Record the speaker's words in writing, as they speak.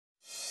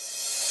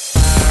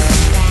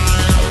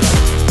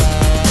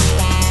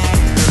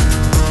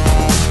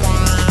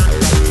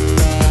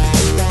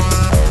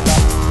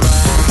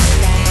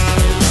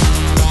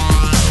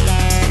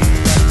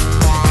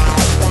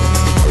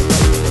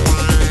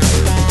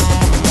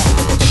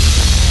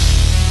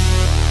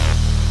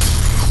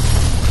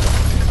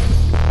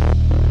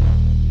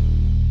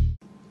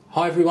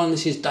Hi everyone,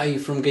 this is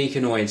Dave from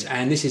Geekanoids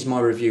and this is my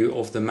review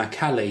of the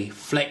Macally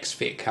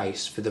FlexFit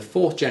Case for the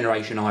 4th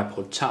generation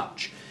iPod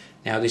Touch.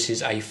 Now this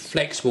is a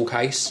flexible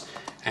case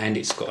and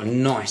it's got a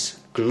nice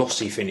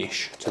glossy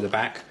finish to the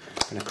back.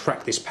 I'm going to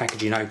crack this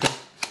packaging open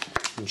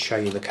and show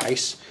you the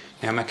case.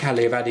 Now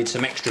Macally have added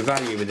some extra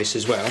value with this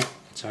as well,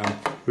 so I'm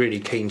really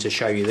keen to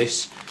show you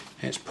this.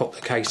 Let's pop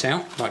the case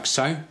out like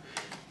so,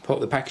 pop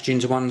the packaging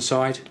to one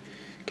side,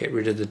 get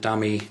rid of the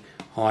dummy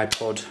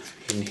iPod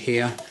in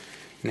here.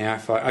 Now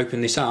if I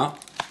open this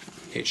up,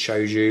 it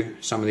shows you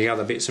some of the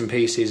other bits and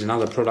pieces and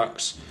other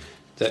products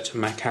that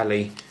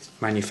Macally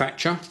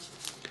manufacture.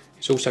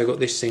 It's also got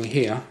this thing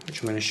here, which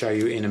I'm going to show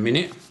you in a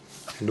minute,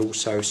 and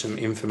also some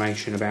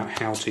information about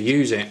how to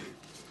use it.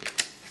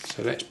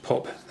 So let's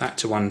pop that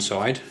to one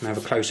side and have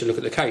a closer look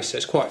at the case. So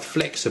it's quite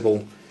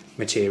flexible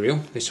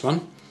material, this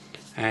one,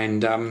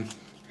 and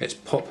let's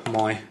pop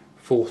my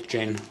 4th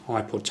gen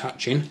iPod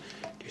Touch in,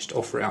 just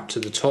offer it up to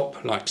the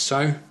top like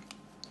so,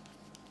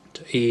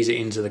 to ease it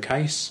into the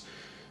case,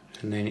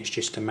 and then it's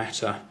just a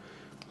matter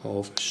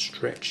of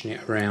stretching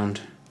it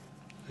around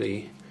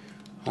the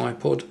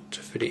iPod to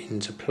fit it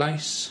into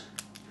place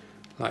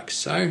like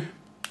so.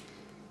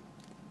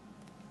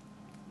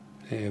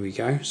 There we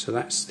go, so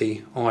that's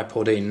the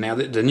iPod in. Now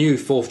the new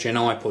 4th gen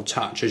iPod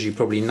Touch, as you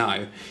probably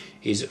know,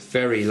 is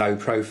very low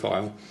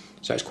profile,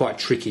 so it's quite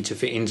tricky to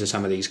fit into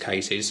some of these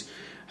cases.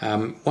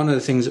 One of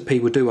the things that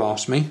people do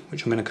ask me,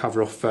 which I'm going to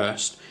cover off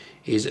first,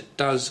 is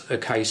does a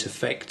case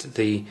affect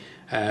the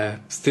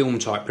film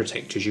type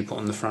protectors you put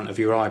on the front of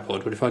your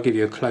iPod? But if I give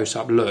you a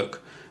close-up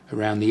look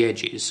around the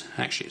edges,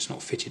 actually it's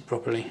not fitted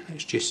properly,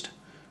 let's just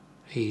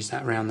ease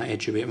that around the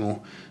edge a bit more.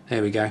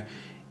 There we go.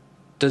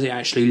 Does it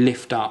actually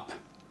lift up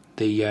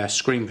the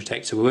screen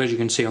protector? Well, as you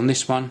can see on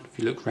this one, if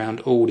you look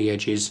around all the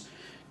edges,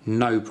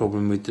 no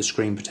problem with the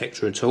screen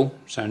protector at all,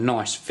 so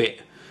nice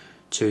fit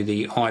to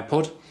the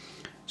iPod.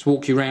 Let's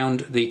walk you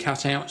around the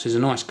cutouts. There's a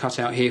nice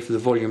cutout here for the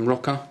volume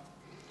rocker,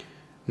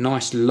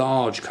 nice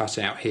large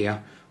cutout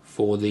here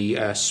for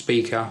the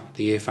speaker,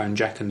 the earphone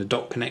jack and the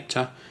dock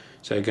connector,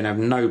 so you're going to have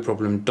no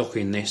problem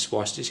docking this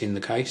whilst it's in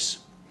the case.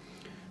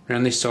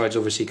 Around this side is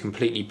obviously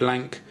completely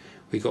blank.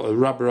 We've got a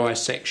rubberized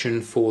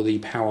section for the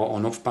power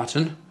on off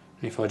button,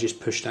 and if I just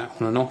push that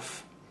on and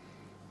off,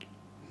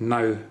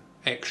 no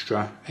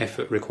extra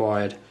effort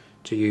required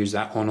to use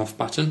that on off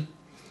button.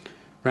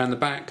 Around the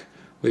back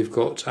we've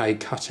got a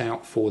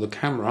cutout for the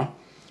camera,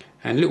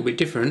 and a little bit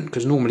different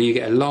because normally you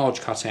get a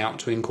large cutout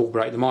to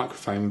incorporate the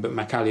microphone, but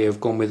Macally have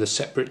gone with a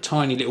separate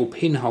tiny little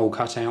pinhole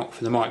cutout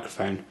for the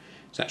microphone,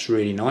 so that's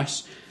really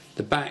nice.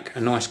 The back,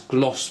 a nice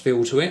gloss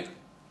feel to it.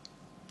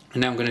 And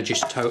now I'm going to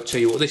just tell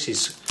you what this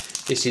is.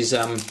 This is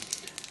a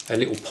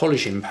little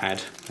polishing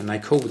pad, and they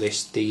call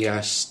this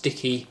the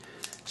sticky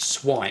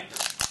swipe.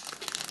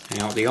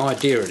 Now the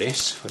idea of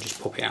this, if I just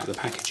pop it out of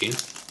the packaging,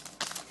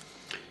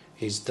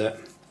 is that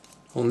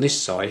on this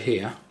side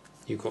here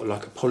you've got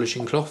like a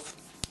polishing cloth.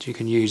 So you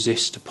can use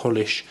this to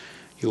polish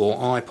your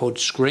iPod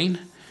screen.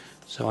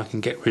 So I can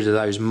get rid of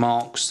those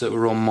marks that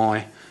were on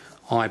my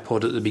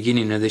iPod at the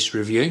beginning of this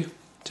review.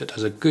 So it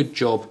does a good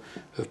job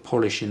of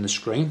polishing the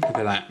screen. Look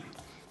at that.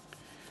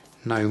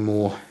 No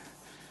more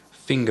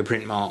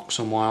fingerprint marks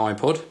on my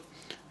iPod.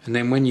 And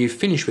then when you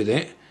finish with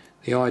it,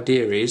 the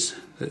idea is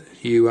that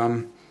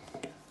you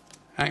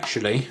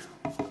actually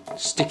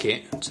stick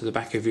it to the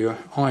back of your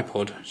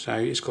iPod. So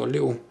it's got a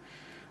little,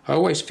 I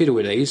always fiddle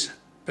with these,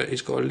 but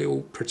it's got a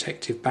little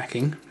protective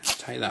backing. Let's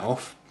take that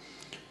off,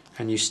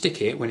 and you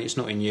stick it when it's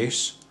not in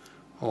use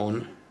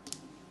on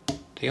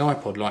the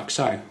iPod like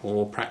so,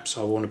 or perhaps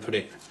I want to put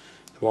it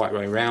the right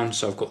way round,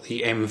 so I've got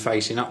the M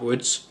facing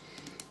upwards.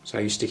 So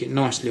you stick it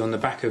nicely on the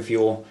back of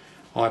your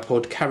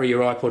iPod, carry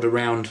your iPod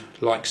around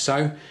like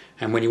so,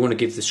 and when you want to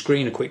give the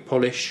screen a quick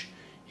polish,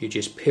 you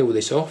just peel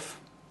this off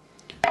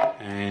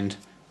and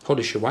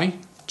polish away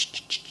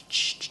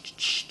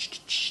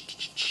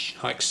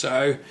like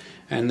so,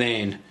 and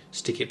then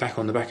stick it back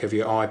on the back of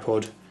your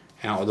iPod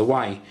out of the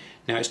way.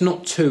 Now it's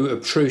not too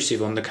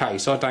obtrusive on the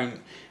case. I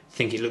don't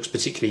think it looks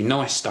particularly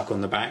nice stuck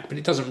on the back, but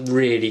it doesn't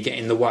really get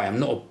in the way. I'm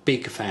not a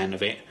big fan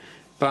of it,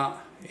 but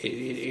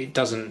it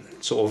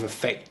doesn't sort of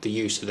affect the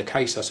use of the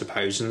case, I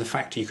suppose, and the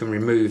fact you can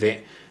remove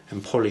it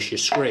and polish your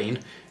screen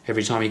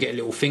every time you get a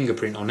little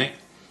fingerprint on it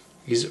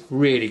is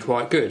really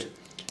quite good.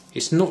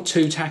 It's not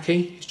too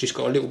tacky, it's just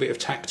got a little bit of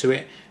tack to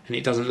it, and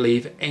it doesn't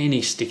leave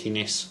any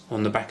stickiness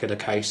on the back of the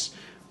case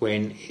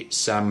when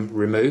it's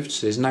removed,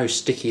 so there's no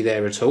sticky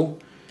there at all,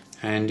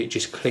 and it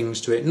just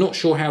clings to it. Not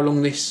sure how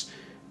long this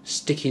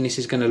stickiness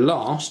is going to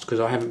last because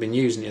I haven't been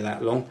using it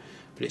that long,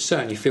 but it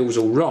certainly feels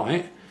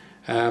alright,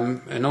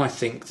 and I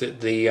think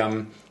that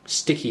the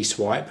sticky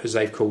swipe, as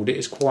they've called it,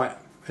 is quite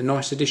a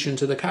nice addition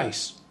to the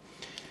case.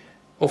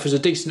 Offers a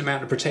decent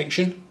amount of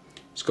protection.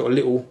 It's got a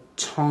little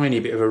tiny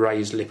bit of a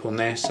raised lip on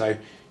there, so you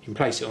can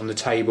place it on the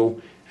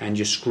table and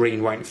your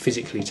screen won't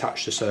physically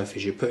touch the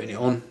surface you're putting it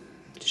on.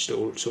 Just a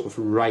little sort of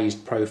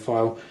raised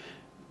profile,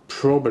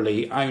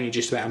 probably only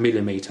just about 1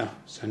 millimetre,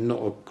 so not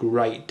a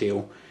great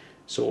deal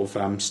sort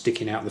of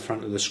sticking out the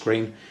front of the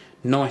screen.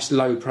 Nice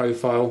low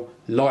profile,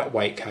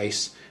 lightweight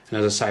case, and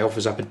as I say,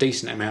 offers up a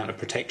decent amount of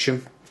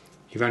protection.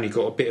 You've only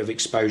got a bit of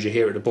exposure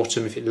here at the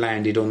bottom. If it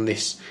landed on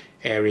this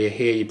area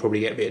here, you'd probably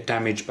get a bit of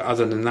damage, but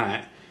other than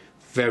that,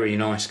 very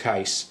nice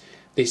case.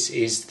 This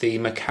is the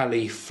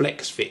Macally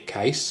FlexFit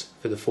Case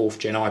for the 4th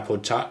Gen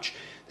iPod Touch.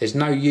 There's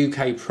no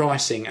UK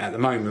pricing at the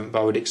moment,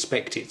 but I would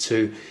expect it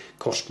to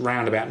cost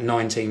around about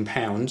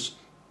 £19.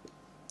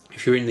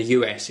 If you're in the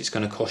US, it's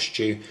going to cost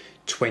you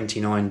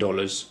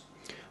 $29.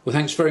 Well,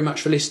 thanks very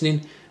much for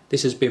listening.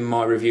 This has been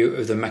my review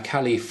of the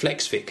Macally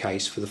FlexFit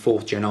Case for the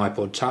 4th Gen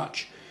iPod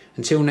Touch.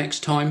 Until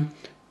next time,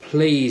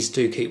 please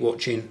do keep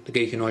watching the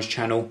Geekanoids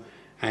channel,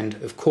 and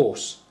of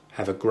course,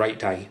 have a great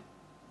day.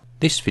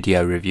 This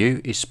video review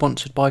is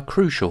sponsored by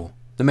Crucial,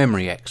 the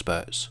memory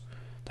experts.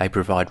 They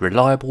provide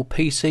reliable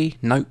PC,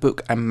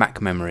 notebook and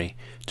Mac memory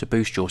to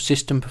boost your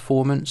system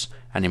performance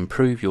and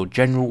improve your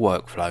general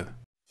workflow.